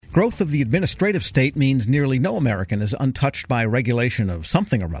Growth of the administrative state means nearly no American is untouched by regulation of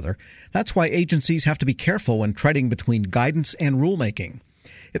something or other. That's why agencies have to be careful when treading between guidance and rulemaking.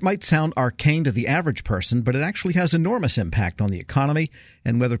 It might sound arcane to the average person, but it actually has enormous impact on the economy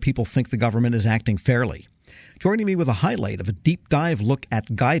and whether people think the government is acting fairly. Joining me with a highlight of a deep dive look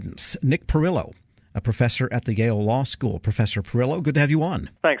at guidance, Nick Perillo, a professor at the Yale Law School. Professor Perillo, good to have you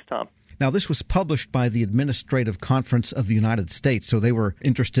on. Thanks, Tom. Now, this was published by the Administrative Conference of the United States, so they were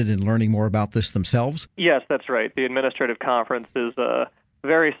interested in learning more about this themselves? Yes, that's right. The Administrative Conference is a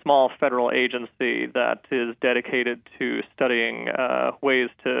very small federal agency that is dedicated to studying ways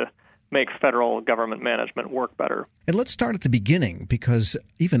to make federal government management work better. And let's start at the beginning, because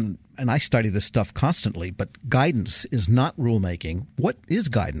and I study this stuff constantly, but guidance is not rulemaking. What is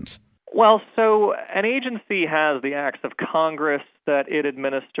guidance? Well, so an agency has the acts of Congress that it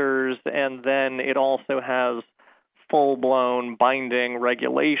administers, and then it also has full-blown binding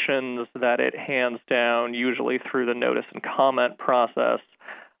regulations that it hands down, usually through the notice and comment process.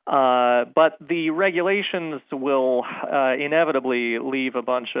 But the regulations will inevitably leave a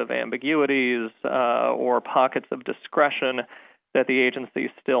bunch of ambiguities or pockets of discretion that the agency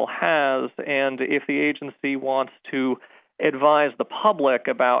still has, and if the agency wants to advise the public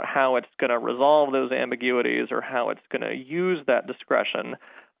about how it's going to resolve those ambiguities or how it's going to use that discretion,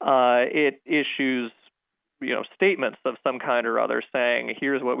 it issues statements of some kind or other saying,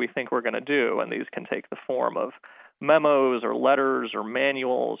 here's what we think we're going to do, and these can take the form of memos or letters or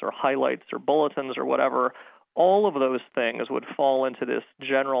manuals or highlights or bulletins or whatever. All of those things would fall into this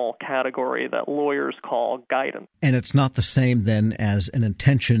general category that lawyers call guidance. And it's not the same then as an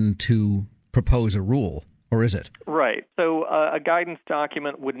intention to propose a rule. Or is it? Right. So a guidance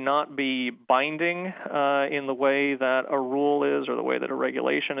document would not be binding in the way that a rule is or the way that a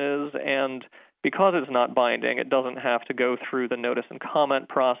regulation is. And because it's not binding, it doesn't have to go through the notice and comment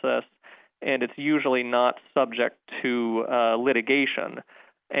process, and it's usually not subject to litigation.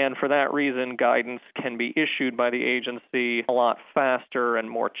 And for that reason, guidance can be issued by the agency a lot faster and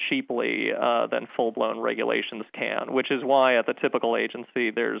more cheaply than full-blown regulations can, which is why at the typical agency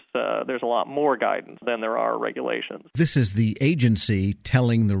there's a lot more guidance than there are regulations. This is the agency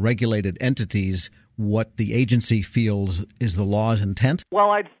telling the regulated entities what the agency feels is the law's intent?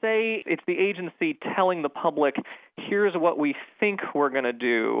 Well, I'd say it's the agency telling the public, here's what we think we're going to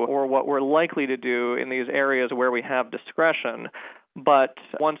do or what we're likely to do in these areas where we have discretion. But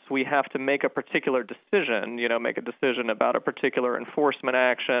once we have to make a particular decision, make a decision about a particular enforcement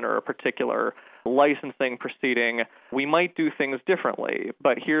action or a particular licensing proceeding, we might do things differently.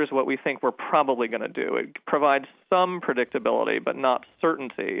 But here's what we think we're probably going to do. It provides some predictability, but not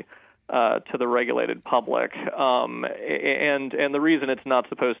certainty to the regulated public. And the reason it's not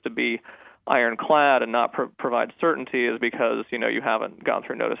supposed to be ironclad and not provide certainty is because, you haven't gone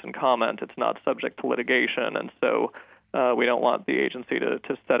through notice and comment. It's not subject to litigation. And so we don't want the agency to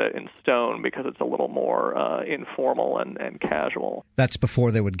set it in stone because it's a little more informal and casual. That's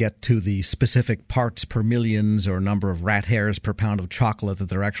before they would get to the specific parts per millions or number of rat hairs per pound of chocolate that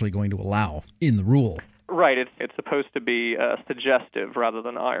they're actually going to allow in the rule. Right. It's supposed to be suggestive rather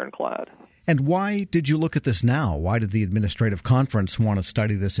than ironclad. And why did you look at this now? Why did the Administrative Conference want to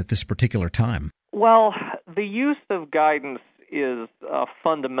study this at this particular time? Well, the use of guidance is a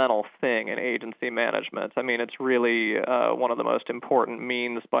fundamental thing in agency management. I mean, it's really one of the most important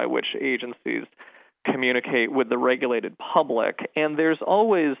means by which agencies communicate with the regulated public. And there's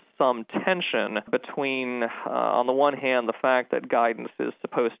always some tension between, on the one hand, the fact that guidance is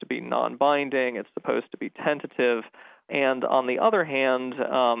supposed to be non-binding, it's supposed to be tentative, and on the other hand,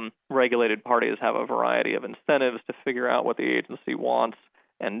 regulated parties have a variety of incentives to figure out what the agency wants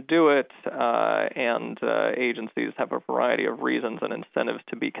and do it, and agencies have a variety of reasons and incentives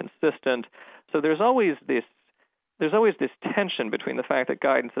to be consistent. So there's always this tension between the fact that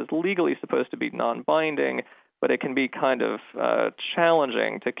guidance is legally supposed to be non-binding, but it can be kind of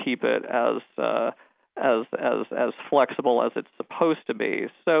challenging to keep it as flexible as it's supposed to be.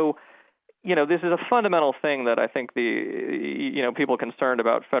 So, this is a fundamental thing that I think people concerned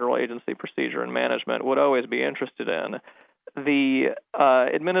about federal agency procedure and management would always be interested in. The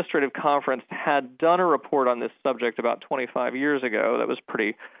Administrative Conference had done a report on this subject about 25 years ago that was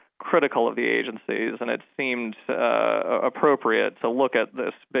pretty critical of the agencies, and it seemed appropriate to look at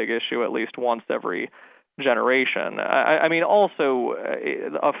this big issue at least once every generation. I mean, also,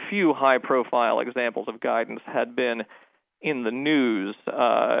 a few high-profile examples of guidance had been in the news,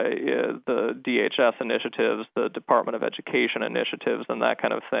 the DHS initiatives, the Department of Education initiatives, and that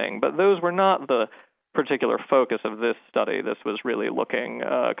kind of thing. But those were not the particular focus of this study. This was really looking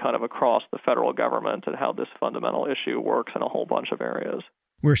kind of across the federal government at how this fundamental issue works in a whole bunch of areas.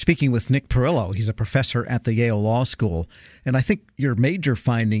 We're speaking with Nick Perillo. He's a professor at the Yale Law School. And I think your major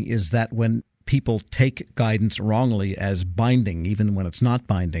finding is that when people take guidance wrongly as binding, even when it's not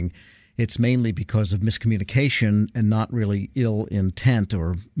binding, it's mainly because of miscommunication and not really ill intent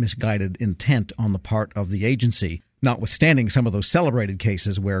or misguided intent on the part of the agency, notwithstanding some of those celebrated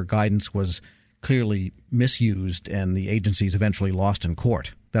cases where guidance was clearly misused and the agencies eventually lost in court.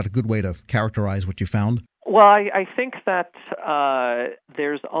 Is that a good way to characterize what you found? Well, I think that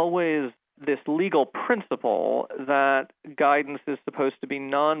there's always this legal principle that guidance is supposed to be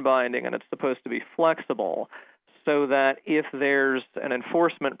non-binding and it's supposed to be flexible, so that if there's an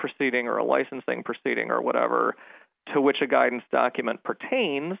enforcement proceeding or a licensing proceeding or whatever to which a guidance document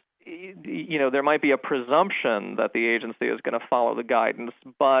pertains, there might be a presumption that the agency is going to follow the guidance,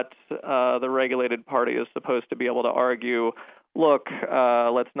 but the regulated party is supposed to be able to argue, look,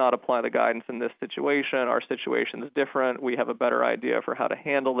 let's not apply the guidance in this situation. Our situation is different. We have a better idea for how to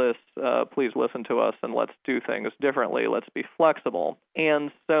handle this. Please listen to us and let's do things differently. Let's be flexible.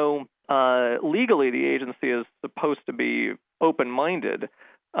 And so legally, the agency is supposed to be open-minded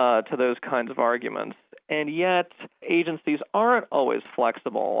to those kinds of arguments. And yet, agencies aren't always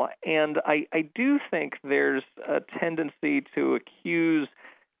flexible. And I do think there's a tendency to accuse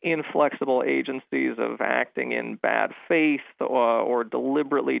inflexible agencies of acting in bad faith or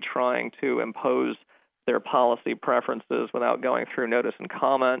deliberately trying to impose their policy preferences without going through notice and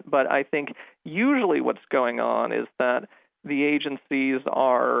comment. But I think usually what's going on is that the agencies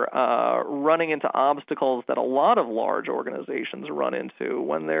are running into obstacles that a lot of large organizations run into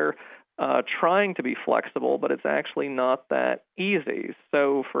when they're trying to be flexible, but it's actually not that easy.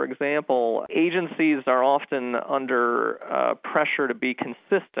 So, for example, agencies are often under pressure to be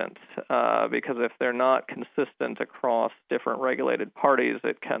consistent because if they're not consistent across different regulated parties,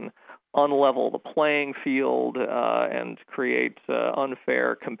 it can unlevel the playing field and create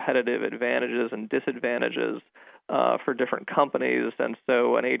unfair competitive advantages and disadvantages for different companies. And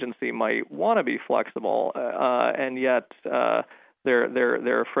so an agency might want to be flexible, and yet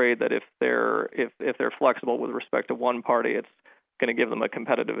they're afraid that if they're flexible with respect to one party, it's going to give them a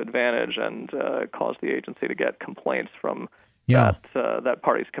competitive advantage and cause the agency to get complaints from that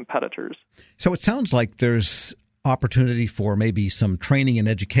party's competitors. So it sounds like there's opportunity for maybe some training and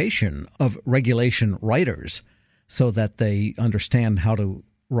education of regulation writers so that they understand how to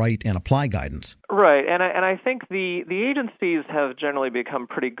write and apply guidance. Right, and I think the agencies have generally become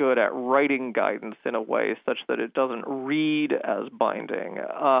pretty good at writing guidance in a way such that it doesn't read as binding.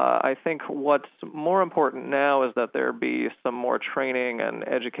 I think what's more important now is that there be some more training and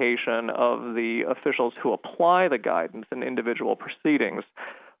education of the officials who apply the guidance in individual proceedings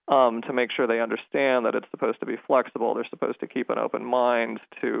to make sure they understand that it's supposed to be flexible. They're supposed to keep an open mind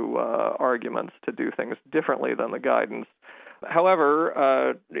to arguments to do things differently than the guidance.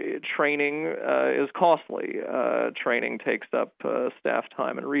 However, training is costly. Training takes up staff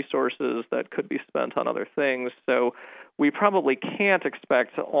time and resources that could be spent on other things. So we probably can't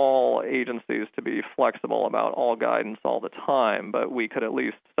expect all agencies to be flexible about all guidance all the time, but we could at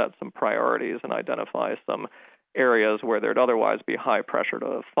least set some priorities and identify some areas where there'd otherwise be high pressure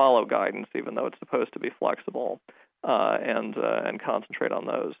to follow guidance, even though it's supposed to be flexible, and concentrate on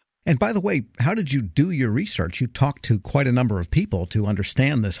those. And by the way, how did you do your research? You talked to quite a number of people to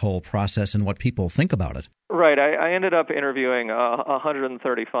understand this whole process and what people think about it. Right. I ended up interviewing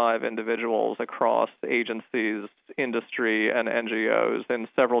 135 individuals across agencies, industry, and NGOs in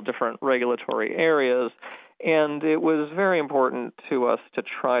several different regulatory areas. And it was very important to us to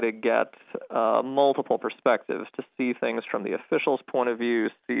try to get multiple perspectives, to see things from the official's point of view,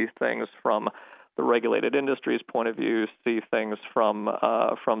 see things from the regulated industry's point of view, see things from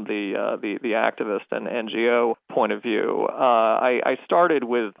the activist and NGO point of view. I started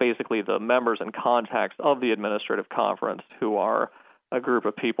with basically the members and contacts of the administrative conference, who are a group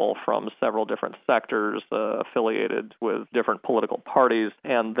of people from several different sectors affiliated with different political parties,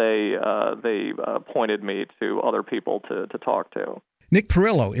 and they pointed me to other people to talk to. Nick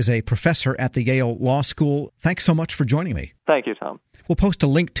Perillo is a professor at the Yale Law School. Thanks so much for joining me. Thank you, Tom. We'll post a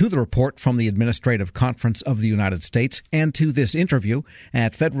link to the report from the Administrative Conference of the United States and to this interview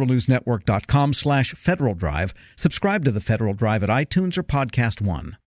at federalnewsnetwork.com/Federal Drive. Subscribe to the Federal Drive at iTunes or Podcast One.